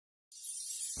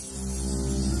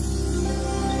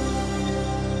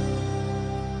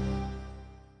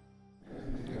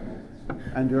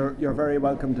And you're very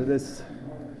welcome to this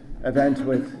event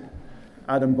with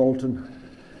Adam Boulton.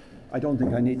 I don't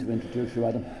think I need to introduce you,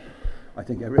 Adam. I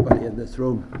think everybody in this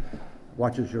room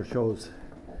watches your shows.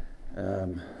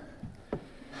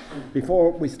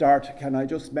 Before we start, can I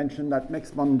just mention that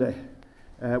next Monday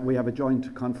we have a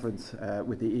joint conference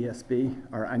with the ESB,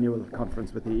 our annual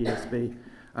conference with the ESB,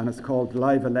 and it's called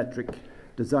Live Electric,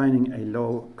 Designing a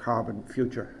Low Carbon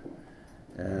Future.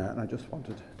 And I just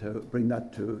wanted to bring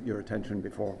that to your attention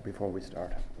before we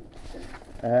start.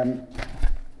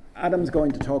 Adam's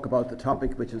going to talk about the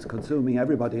topic which is consuming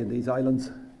everybody in these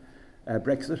islands,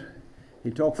 Brexit.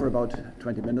 He'll talk for about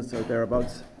 20 minutes or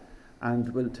thereabouts,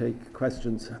 and we'll take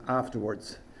questions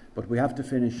afterwards. But we have to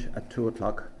finish at 2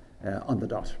 o'clock on the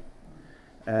dot.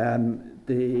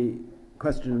 The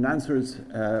question and answers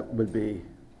will be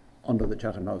under the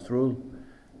Chatham House rule,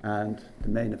 and the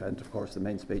main event, of course, the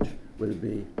main speech, will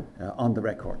be on the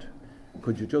record.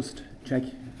 Could you just check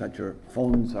that your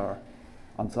phones are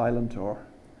on silent or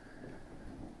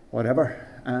whatever?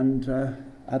 And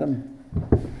Adam,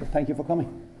 thank you for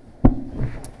coming.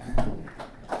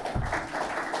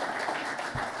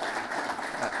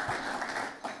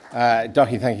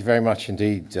 Ducky, thank you very much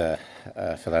indeed for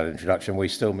that introduction. We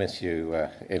still miss you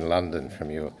in London from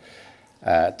your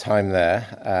time there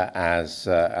as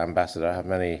ambassador. I have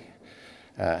many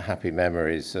happy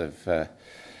memories of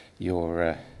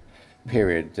your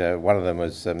period. One of them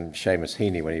was Seamus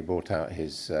Heaney when he brought out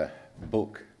his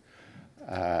book,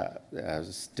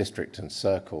 District and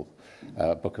Circle,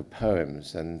 book of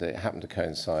poems, and it happened to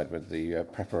coincide with the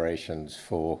preparations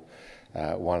for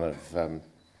one of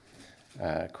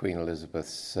Queen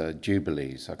Elizabeth's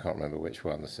jubilees. I can't remember which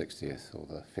one, the 60th or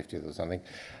the 50th or something,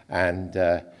 and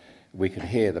we could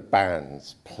hear the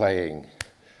bands playing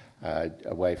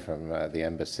away from the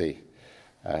embassy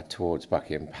towards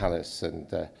Buckingham Palace, and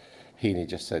Heaney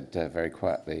just said very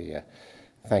quietly,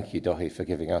 "Thank you, Dohi, for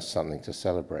giving us something to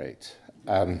celebrate."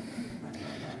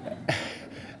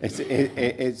 It's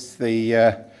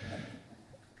the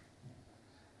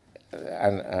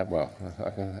well,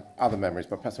 other memories,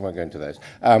 but perhaps I won't go into those.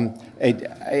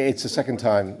 It's the second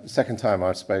time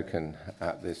I've spoken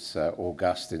at this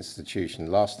august institution.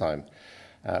 Last time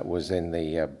was in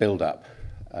the build-up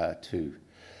to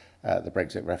the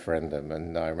Brexit referendum,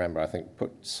 and I remember, I think,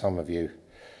 put some of you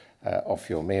off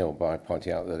your meal by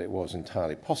pointing out that it was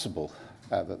entirely possible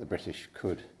that the British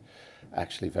could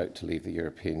actually vote to leave the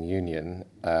European Union.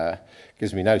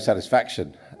 Gives me no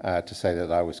satisfaction to say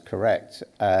that I was correct.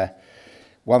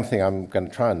 One thing I'm going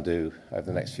to try and do over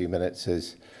the next few minutes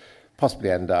is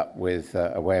possibly end up with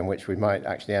a way in which we might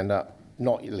actually end up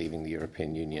not leaving the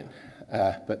European Union.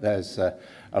 But there's a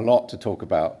lot to talk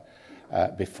about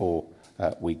before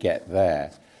we get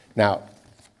there. Now,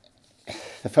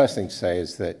 the first thing to say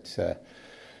is that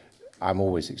I'm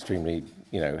always extremely,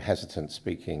 hesitant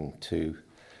speaking to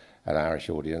an Irish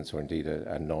audience, or indeed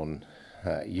a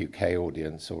non-UK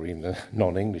audience, or even a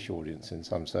non-English audience in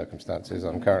some circumstances.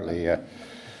 I'm currently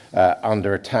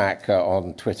under attack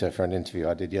on Twitter for an interview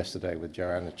I did yesterday with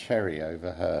Joanna Cherry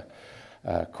over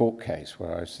her court case,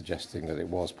 where I was suggesting that it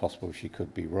was possible she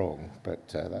could be wrong, but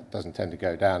that doesn't tend to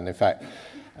go down. In fact,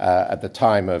 at the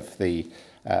time of the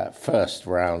first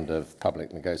round of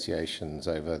public negotiations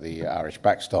over the Irish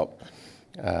backstop,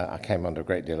 I came under a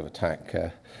great deal of attack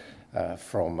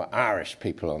from Irish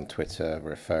people on Twitter,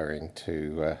 referring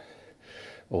to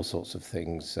all sorts of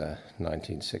things,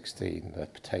 1916, the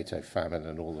potato famine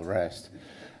and all the rest.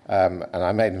 And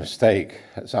I made a mistake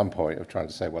at some point of trying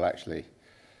to say, well, actually,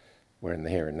 we're in the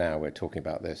here and now, we're talking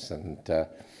about this. And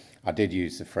I did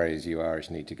use the phrase, "You Irish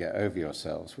need to get over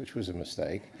yourselves," which was a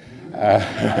mistake. But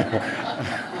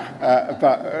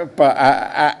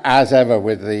as ever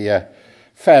with the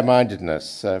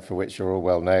fair-mindedness for which you're all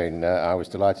well known, I was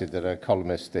delighted that a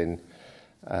columnist in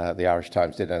the Irish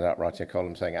Times did end up writing a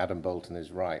column saying, "Adam Boulton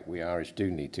is right, we Irish do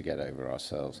need to get over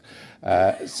ourselves."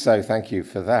 So thank you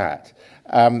for that.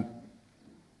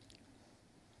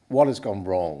 What has gone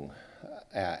wrong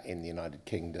in the United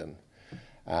Kingdom?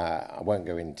 I won't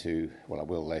go into, well, I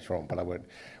will later on, but I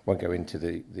won't go into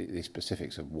the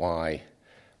specifics of why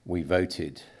we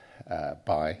voted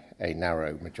by a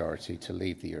narrow majority to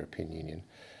leave the European Union,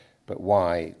 but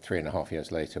why 3.5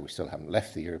 years later we still haven't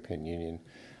left the European Union,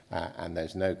 and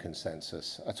there's no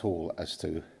consensus at all as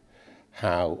to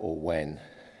how or when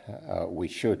we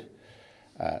should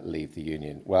leave the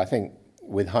Union. Well, I think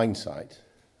with hindsight,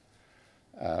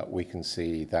 we can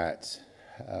see that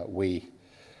we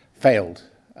failed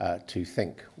to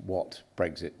think what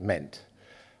Brexit meant.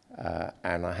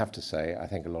 And I have to say, I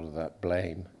think a lot of that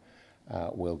blame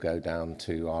will go down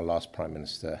to our last Prime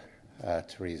Minister,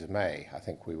 Theresa May. I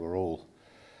think we were all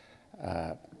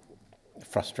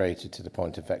frustrated to the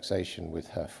point of vexation with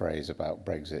her phrase about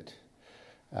Brexit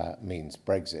means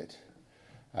Brexit.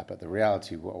 But the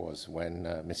reality was when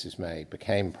Mrs May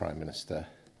became Prime Minister,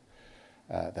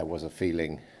 there was a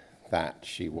feeling that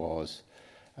she was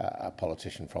a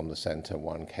politician from the centre,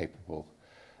 one capable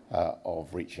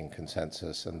of reaching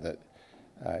consensus, and that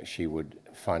she would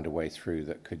find a way through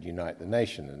that could unite the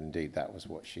nation. And indeed, that was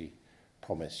what she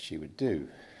promised she would do.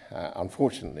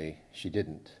 Unfortunately, she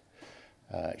didn't.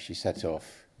 She set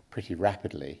off pretty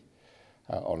rapidly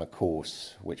on a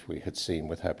course which we had seen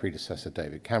with her predecessor,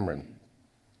 David Cameron,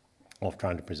 of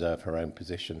trying to preserve her own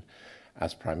position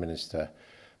as Prime Minister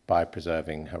by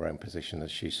preserving her own position as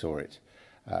she saw it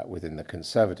within the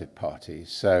Conservative Party.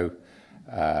 So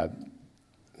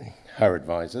her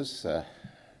advisors,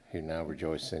 who now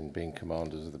rejoice in being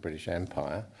commanders of the British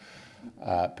Empire,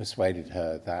 persuaded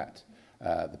her that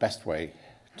the best way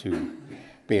to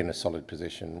be in a solid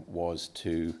position was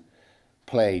to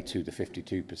play to the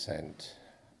 52%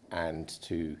 and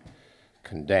to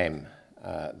condemn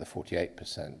the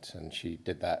 48%. And she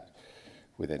did that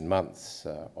within months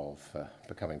of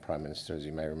becoming Prime Minister, as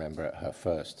you may remember, at her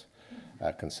first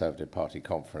Conservative Party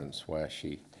conference, where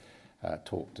she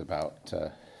talked about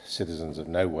citizens of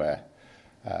nowhere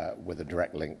with a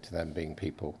direct link to them being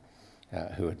people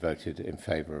who had voted in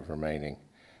favour of remaining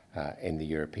in the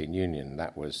European Union.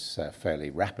 That was fairly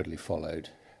rapidly followed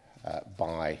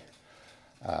by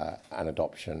an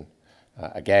adoption,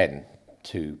 again,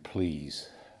 to please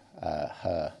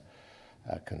her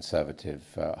conservative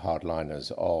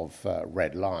hardliners of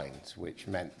red lines, which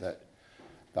meant that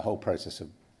the whole process of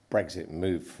Brexit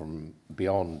moved from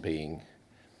beyond being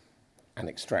an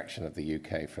extraction of the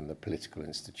UK from the political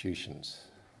institutions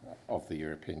of the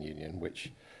European Union,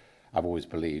 which I've always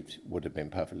believed would have been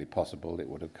perfectly possible. It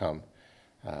would have come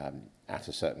at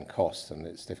a certain cost, and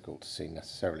it's difficult to see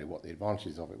necessarily what the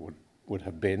advantages of it would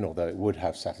have been, although it would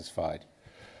have satisfied,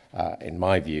 in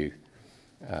my view,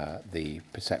 the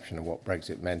perception of what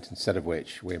Brexit meant, instead of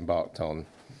which we embarked on,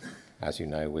 as you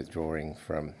know, withdrawing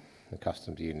from the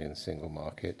customs union single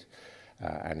market,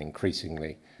 and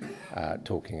increasingly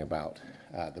talking about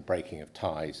the breaking of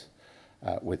ties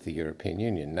with the European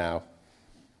Union. Now,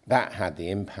 that had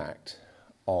the impact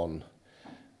on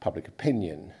public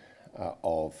opinion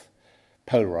of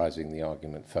polarising the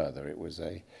argument further. It was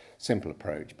a simple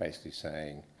approach, basically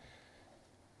saying,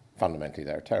 fundamentally,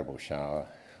 they're a terrible shower.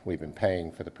 We've been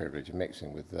paying for the privilege of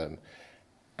mixing with them,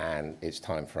 and it's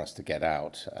time for us to get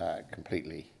out,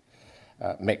 completely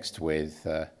mixed with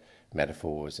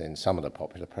metaphors in some of the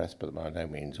popular press, but by no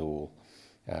means all,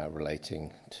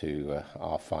 relating to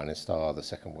our finest hour, the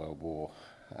Second World War,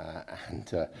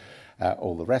 and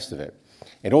all the rest of it.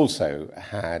 It also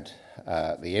had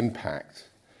the impact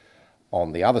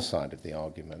on the other side of the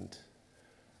argument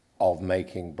of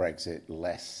making Brexit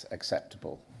less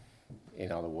acceptable.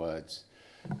 In other words,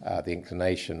 the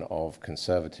inclination of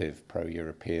conservative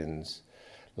pro-Europeans,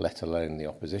 let alone the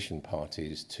opposition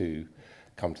parties, to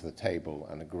come to the table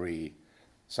and agree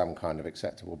some kind of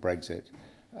acceptable Brexit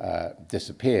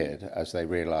disappeared as they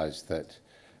realised that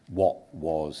what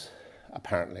was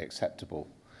apparently acceptable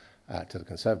to the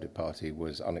Conservative Party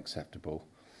was unacceptable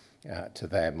to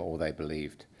them, or they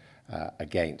believed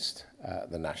against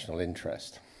the national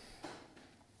interest.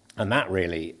 And that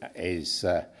really is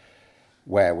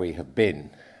where we have been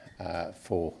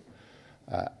for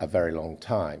a very long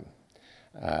time.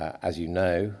 As you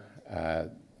know,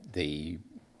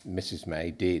 Mrs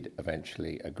May did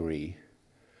eventually agree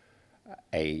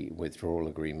a withdrawal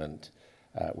agreement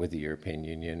with the European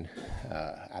Union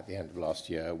at the end of last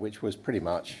year, which was pretty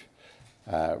much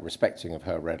respecting of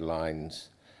her red lines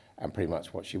and pretty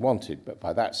much what she wanted. But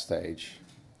by that stage,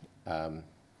 her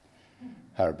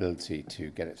ability to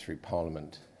get it through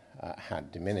Parliament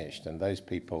had diminished, and those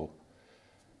people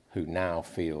who now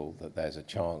feel that there's a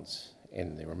chance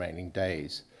in the remaining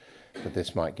days that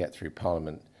this might get through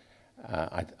Parliament,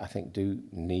 I think do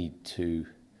need to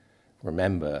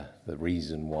remember the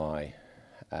reason why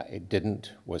it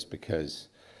didn't was because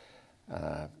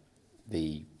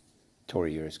the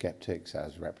Tory Eurosceptics,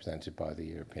 as represented by the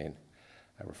European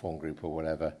Reform Group or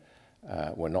whatever,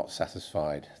 were not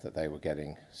satisfied that they were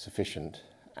getting sufficient,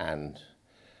 and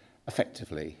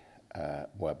effectively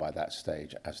were by that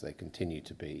stage, as they continue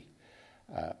to be,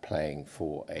 playing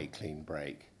for a clean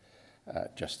break,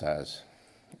 just as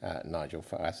Nigel,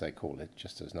 as they call it,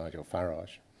 just as Nigel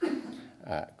Farage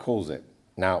calls it.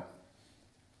 Now,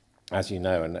 as you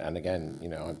know, and again, you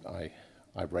know,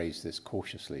 I raise this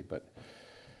cautiously, but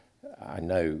I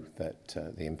know that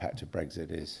the impact of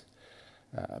Brexit is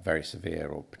very severe,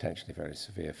 or potentially very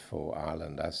severe for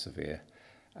Ireland, as severe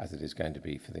as it is going to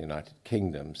be for the United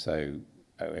Kingdom. So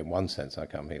in one sense, I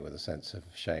come here with a sense of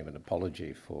shame and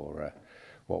apology for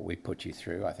what we put you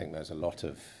through. I think there's a lot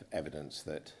of evidence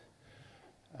that,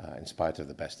 in spite of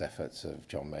the best efforts of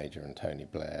John Major and Tony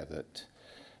Blair, that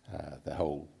the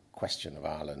whole question of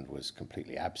Ireland was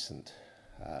completely absent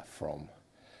from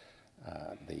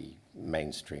the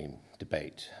mainstream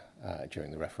debate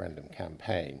during the referendum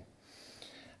campaign.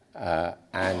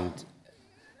 And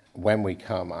when we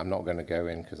come, I'm not going to go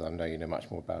in, because I know you know much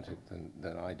more about it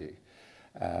than I do,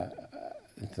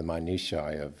 into the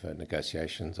minutiae of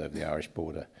negotiations over the Irish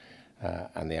border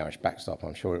and the Irish backstop.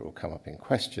 I'm sure it will come up in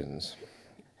questions.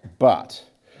 But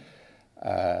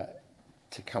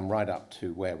to come right up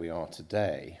to where we are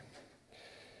today,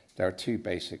 there are two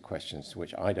basic questions to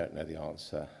which I don't know the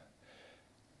answer,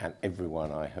 and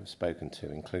everyone I have spoken to,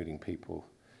 including people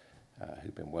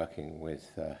who've been working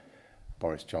with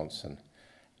Boris Johnson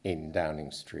in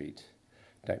Downing Street,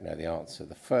 don't know the answer.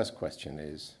 The first question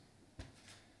is,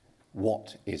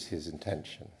 what is his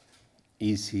intention?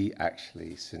 Is he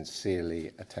actually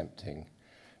sincerely attempting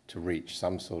to reach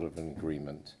some sort of an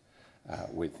agreement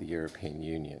with the European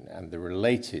Union? And the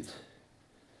related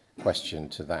question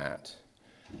to that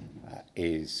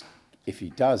is, if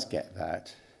he does get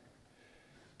that,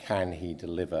 can he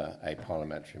deliver a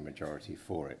parliamentary majority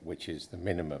for it, which is the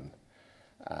minimum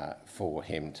for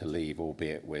him to leave,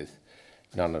 albeit with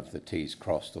none of the T's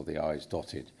crossed or the I's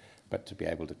dotted, but to be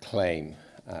able to claim,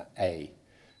 A,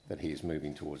 that he is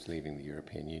moving towards leaving the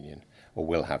European Union, or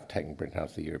will have taken Britain out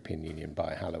of the European Union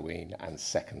by Halloween, and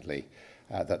secondly,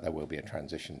 that there will be a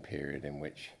transition period in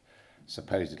which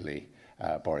supposedly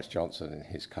Boris Johnson, in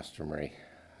his customary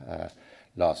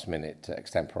last-minute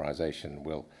extemporisation,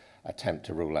 will attempt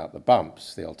to rule out the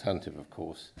bumps. The alternative, of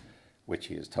course, which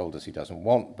he has told us he doesn't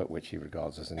want, but which he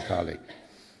regards as entirely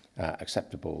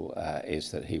acceptable,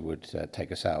 is that he would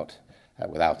take us out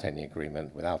without any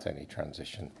agreement, without any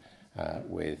transition,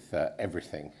 with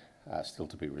everything still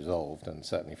to be resolved, and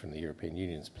certainly from the European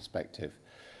Union's perspective,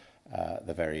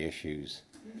 the very issues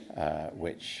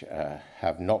which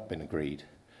have not been agreed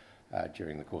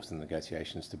during the course of the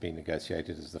negotiations to be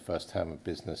negotiated as the first term of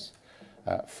business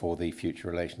for the future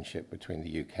relationship between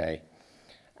the UK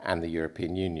and the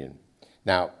European Union.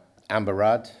 Now, Amber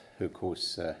Rudd, who of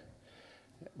course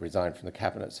resigned from the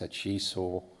cabinet, said she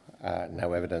saw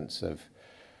no evidence of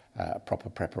proper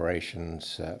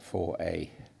preparations for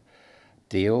a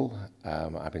deal.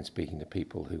 I've been speaking to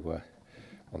people who were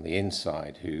on the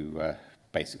inside who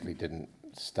basically didn't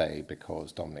stay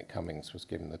because Dominic Cummings was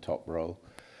given the top role.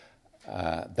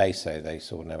 They say they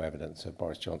saw no evidence of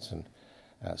Boris Johnson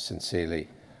sincerely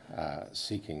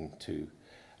seeking to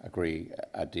agree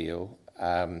a deal.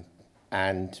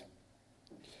 And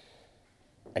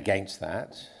against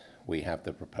that, we have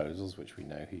the proposals, which we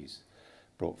know he's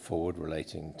brought forward,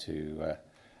 relating to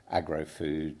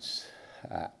agro-foods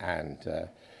and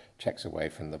checks away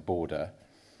from the border.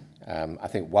 I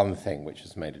think one thing which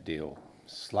has made a deal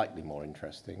slightly more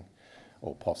interesting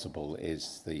or possible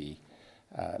is the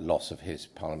loss of his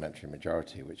parliamentary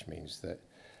majority, which means that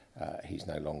he's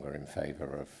no longer in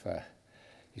favour of,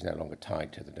 he's no longer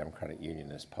tied to the Democratic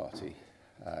Unionist Party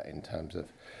in terms of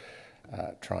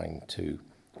trying to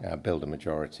build a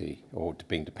majority, or to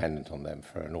being dependent on them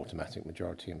for an automatic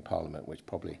majority in Parliament, which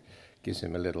probably gives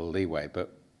him a little leeway.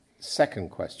 But second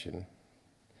question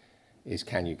is,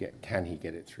 can he get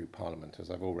it through Parliament? As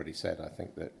I've already said, I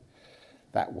think that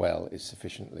that well is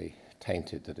sufficiently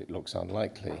tainted that it looks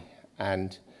unlikely.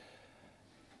 And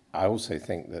I also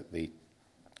think that the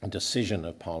decision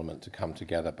of Parliament to come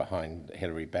together behind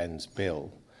Hilary Benn's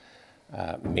bill,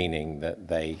 meaning that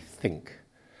they think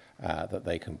that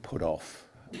they can put off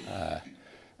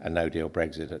a no-deal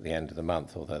Brexit at the end of the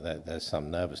month, although there's some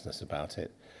nervousness about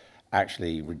it,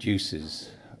 actually reduces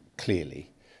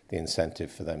clearly the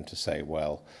incentive for them to say,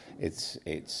 well,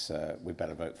 we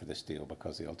better vote for this deal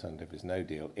because the alternative is no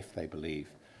deal, if they believe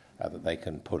that they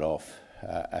can put off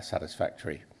a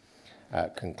satisfactory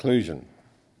conclusion.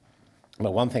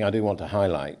 But one thing I do want to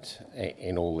highlight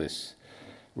in all this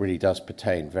really does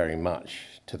pertain very much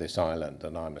to this island,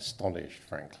 and I'm astonished,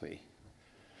 frankly,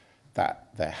 that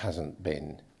there hasn't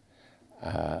been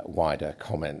wider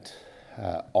comment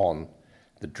on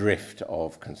the drift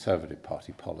of Conservative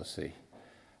Party policy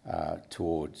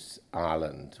towards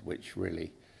Ireland, which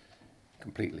really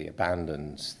completely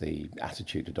abandons the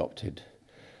attitude adopted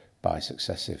by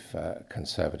successive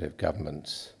Conservative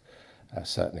governments,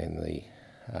 certainly in the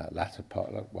latter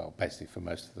part, well, basically for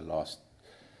most of the last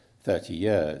 30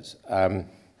 years.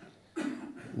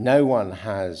 No one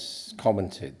has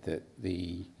commented that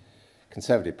the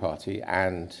Conservative Party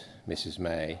and Mrs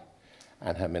May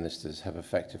and her ministers have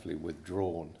effectively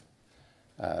withdrawn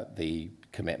the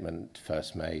commitment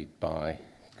first made by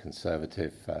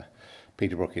Conservative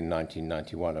Peterbrook in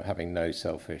 1991 of having no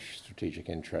selfish strategic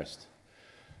interest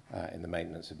in the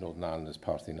maintenance of Northern Ireland as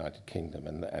part of the United Kingdom,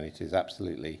 and it is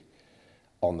absolutely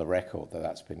on the record that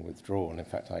that's been withdrawn. In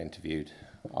fact, I interviewed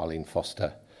Arlene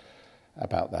Foster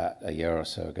about that a year or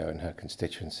so ago in her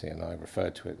constituency, and I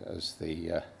referred to it as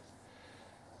the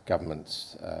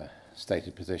government's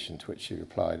stated position, to which she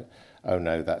replied, "Oh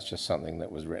no, that's just something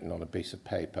that was written on a piece of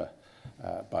paper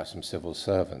by some civil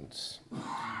servants."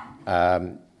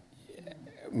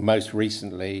 Most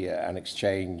recently, an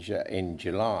exchange in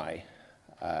July,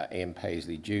 Ian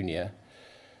Paisley Jr.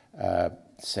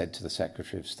 Said to the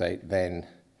Secretary of State, then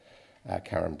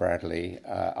Karen Bradley,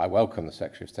 "I welcome the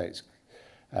Secretary of State's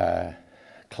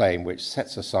claim, which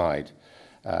sets aside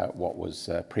what was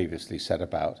previously said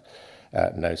about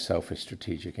no selfish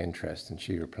strategic interest." And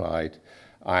she replied,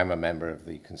 "I am a member of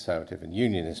the Conservative and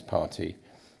Unionist Party.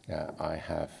 I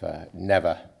have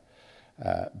never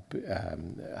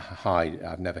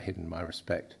I've never hidden my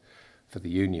respect for the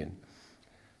Union."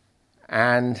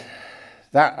 And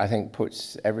that, I think,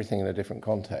 puts everything in a different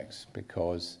context,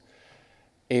 because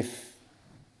if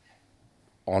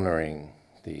honouring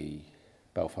the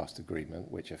Belfast Agreement,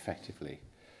 which effectively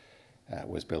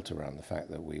was built around the fact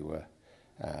that we were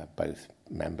both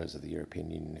members of the European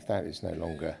Union, if that is no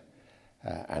longer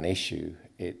an issue,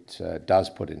 it does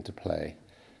put into play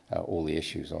all the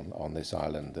issues on this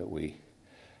island that we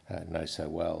know so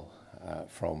well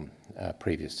from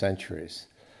previous centuries.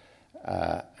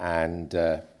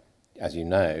 As you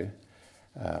know,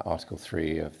 Article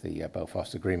 3 of the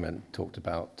Belfast Agreement talked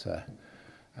about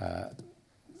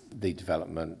the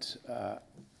development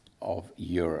of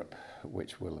Europe,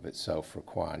 which will of itself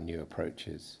require new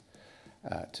approaches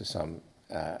to some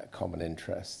common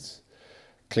interests.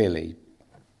 Clearly,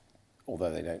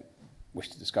 although they don't wish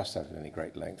to discuss that at any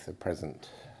great length, the present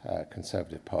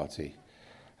Conservative Party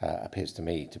appears to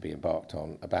me to be embarked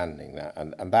on abandoning that.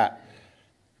 And that,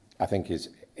 I think, is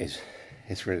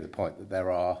really the point, that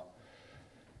there are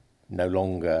no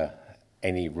longer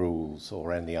any rules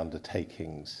or any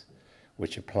undertakings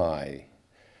which apply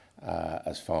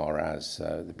as far as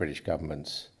the British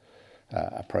government's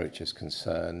approach is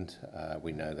concerned.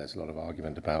 We know there's a lot of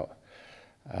argument about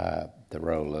the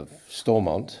role of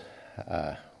Stormont,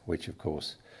 which, of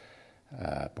course,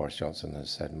 Boris Johnson has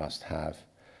said must have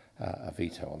a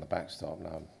veto on the backstop.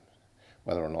 Now,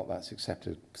 whether or not that's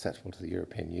acceptable to the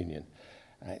European Union,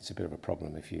 it's a bit of a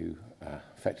problem if you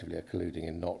effectively are colluding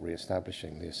in not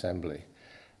re-establishing the Assembly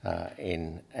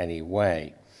in any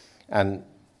way. And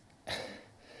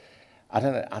I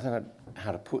don't know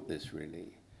how to put this,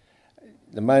 really.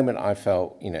 The moment I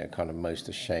felt, kind of most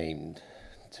ashamed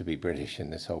to be British in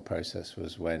this whole process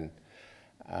was when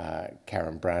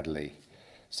Karen Bradley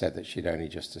said that she'd only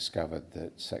just discovered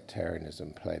that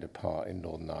sectarianism played a part in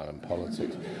Northern Ireland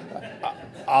politics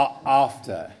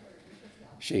after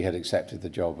she had accepted the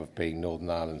job of being Northern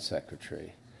Ireland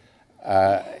Secretary.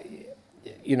 If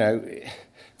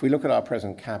we look at our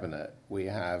present cabinet, we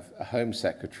have a Home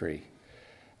Secretary,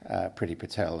 Priti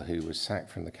Patel, who was sacked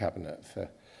from the cabinet for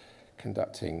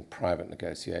conducting private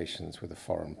negotiations with a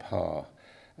foreign power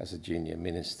as a junior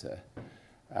minister.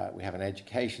 We have an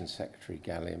Education Secretary,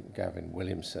 Gavin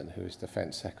Williamson, who is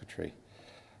Defence Secretary,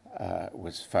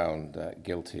 was found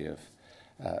guilty of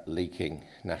leaking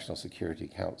National Security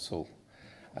Council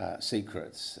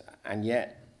secrets, and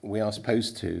yet we are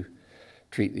supposed to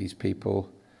treat these people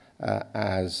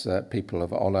as people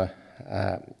of honour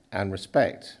and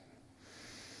respect.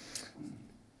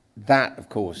 That, of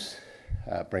course,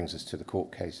 brings us to the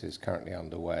court cases currently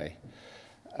underway,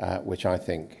 which I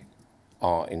think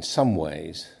are in some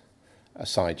ways a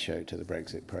sideshow to the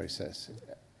Brexit process,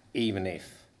 even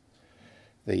if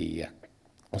the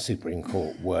Supreme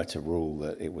Court were to rule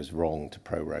that it was wrong to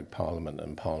prorogue Parliament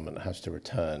and Parliament has to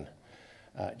return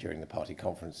during the party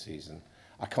conference season.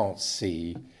 I can't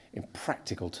see in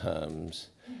practical terms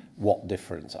what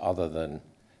difference, other than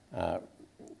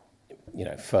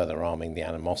further arming the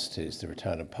animosities the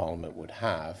return of Parliament would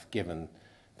have, given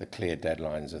the clear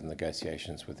deadlines of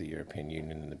negotiations with the European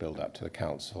Union in the build-up to the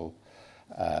Council,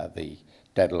 the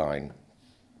deadline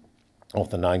of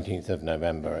the 19th of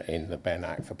November in the Benn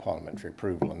Act for parliamentary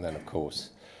approval, and then, of course,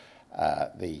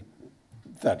 the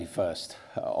 31st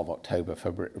of October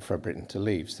for Britain to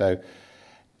leave. So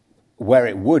where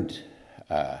it would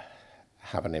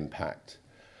have an impact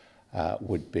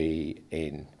would be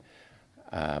in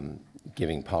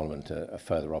giving Parliament a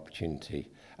further opportunity,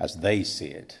 as they see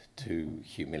it, to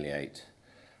humiliate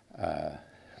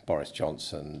Boris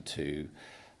Johnson, to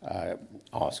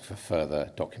ask for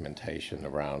further documentation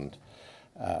around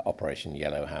Operation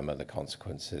Yellowhammer, the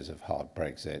consequences of hard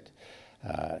Brexit,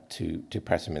 to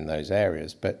press him in those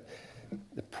areas. But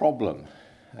the problem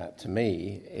to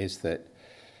me is that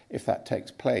if that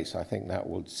takes place, I think that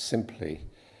would simply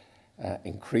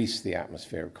increase the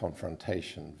atmosphere of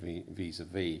confrontation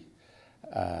vis-à-vis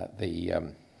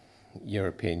the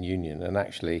European Union, and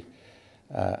actually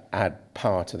add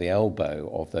power to the elbow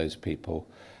of those people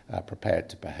prepared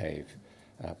to behave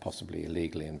possibly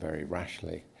illegally and very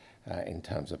rashly in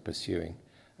terms of pursuing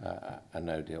a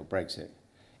no-deal Brexit.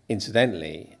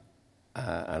 Incidentally,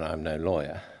 and I'm no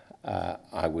lawyer,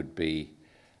 I would be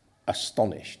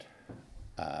astonished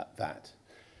that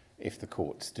if the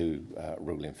courts do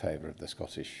rule in favour of the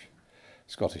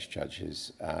Scottish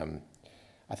judges,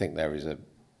 I think there is a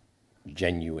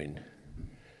genuine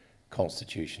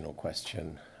constitutional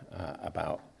question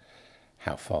about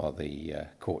how far the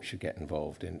court should get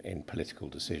involved in political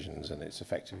decisions, and it's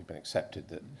effectively been accepted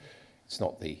that it's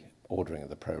not the ordering of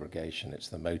the prorogation, it's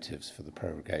the motives for the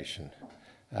prorogation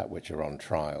which are on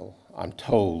trial. I'm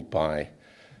told by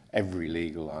every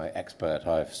legal expert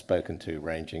I've spoken to,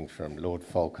 ranging from Lord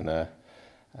Falconer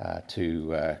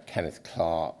to Kenneth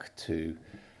Clarke to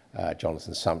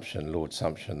Jonathan Sumption, Lord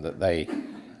Sumption, that they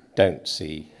don't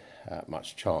see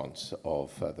much chance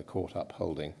of the court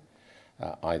upholding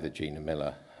either Gina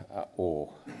Miller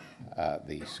or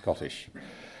the Scottish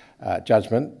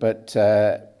judgment. But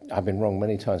I've been wrong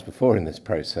many times before in this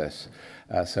process,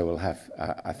 so we'll have,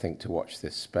 I think, to watch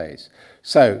this space.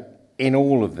 So in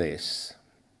all of this,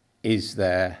 is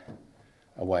there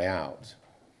a way out?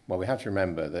 Well, we have to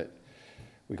remember that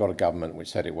we got a government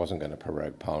which said it wasn't going to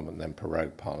prorogue Parliament, then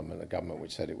prorogued Parliament, a government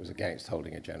which said it was against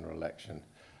holding a general election,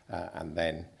 and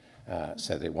then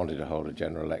said it wanted to hold a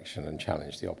general election and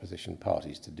challenged the opposition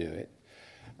parties to do it.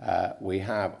 We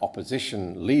have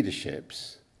opposition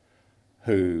leaderships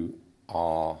who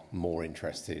are more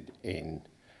interested in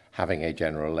having a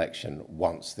general election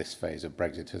once this phase of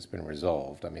Brexit has been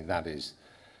resolved. I mean, that is,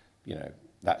 you know,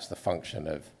 that's the function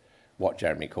of what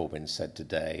Jeremy Corbyn said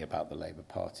today about the Labour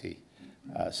Party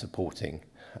supporting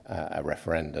a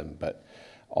referendum, but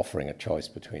offering a choice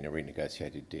between a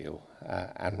renegotiated deal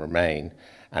and Remain.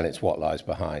 And it's what lies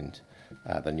behind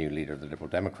the new leader of the Liberal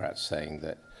Democrats saying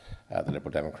that the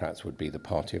Liberal Democrats would be the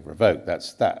party of revoke.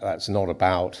 That's not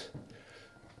about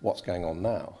what's going on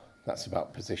now. That's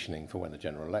about positioning for when the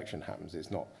general election happens. It's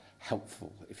not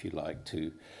helpful, if you like,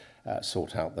 to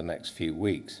sort out the next few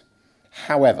weeks.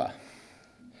 However,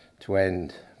 to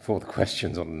end for the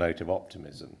questions on a note of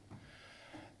optimism,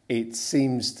 it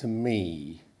seems to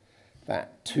me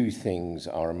that two things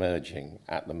are emerging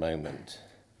at the moment.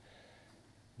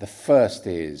 The first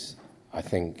is, I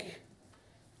think,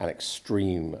 an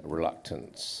extreme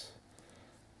reluctance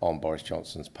on Boris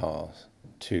Johnson's part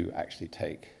to actually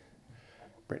take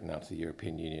Britain out of the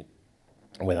European Union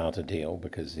without a deal,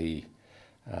 because he,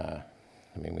 I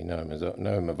mean, we know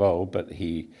him of old, but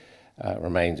he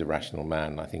remains a rational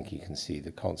man. I think he can see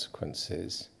the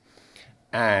consequences.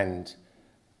 And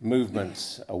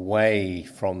movements away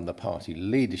from the party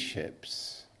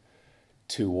leaderships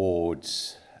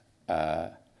towards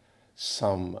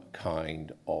some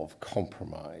kind of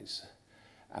compromise.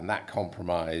 And that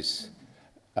compromise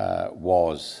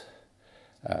was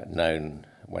known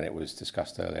when it was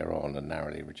discussed earlier on and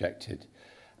narrowly rejected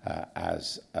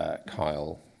as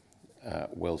Kyle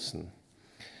Wilson,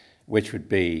 which would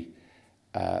be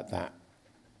that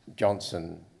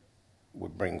Johnson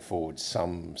would bring forward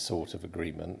some sort of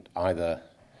agreement, either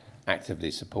actively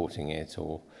supporting it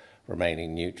or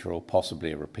remaining neutral,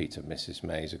 possibly a repeat of Mrs.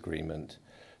 May's agreement,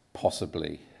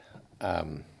 possibly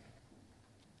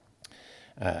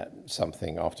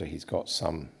something after he's got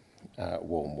some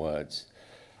warm words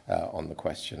on the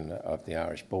question of the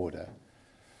Irish border.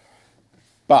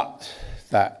 But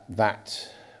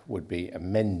that would be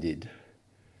amended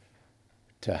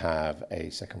to have a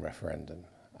second referendum.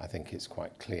 I think it's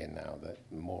quite clear now that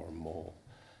more and more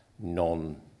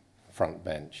non-front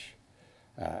bench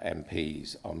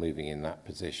MPs are moving in that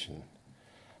position,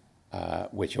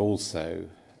 which also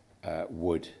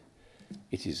would,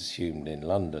 it is assumed in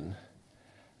London,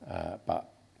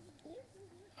 but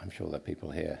I'm sure there are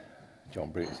people here,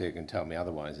 John Bruton's here, can tell me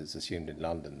otherwise, it's assumed in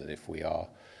London that if we are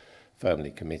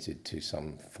firmly committed to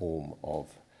some form of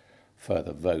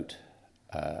further vote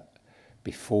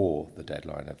before the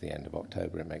deadline of the end of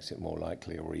October, it makes it more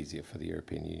likely or easier for the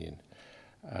European Union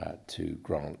to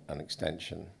grant an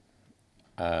extension.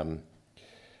 And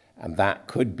that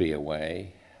could be a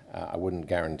way, I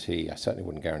certainly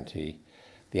wouldn't guarantee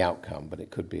the outcome, but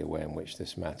it could be a way in which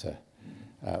this matter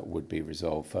would be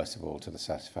resolved, first of all, to the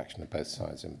satisfaction of both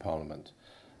sides in Parliament,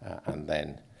 and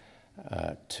then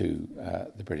to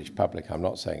the British public. I'm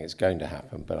not saying it's going to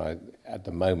happen, but at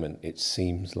the moment it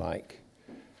seems like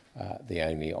the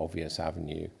only obvious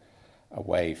avenue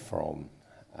away from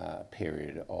a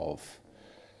period of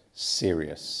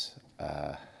serious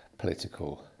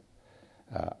political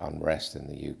unrest in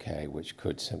the UK, which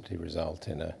could simply result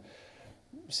in a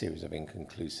series of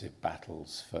inconclusive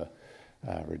battles for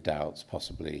redoubts,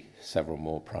 possibly several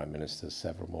more prime ministers,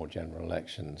 several more general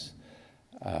elections,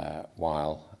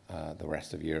 while the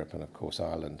rest of Europe and, of course,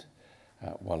 Ireland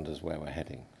wonders where we're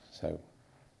heading. So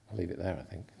I'll leave it there, I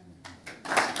think.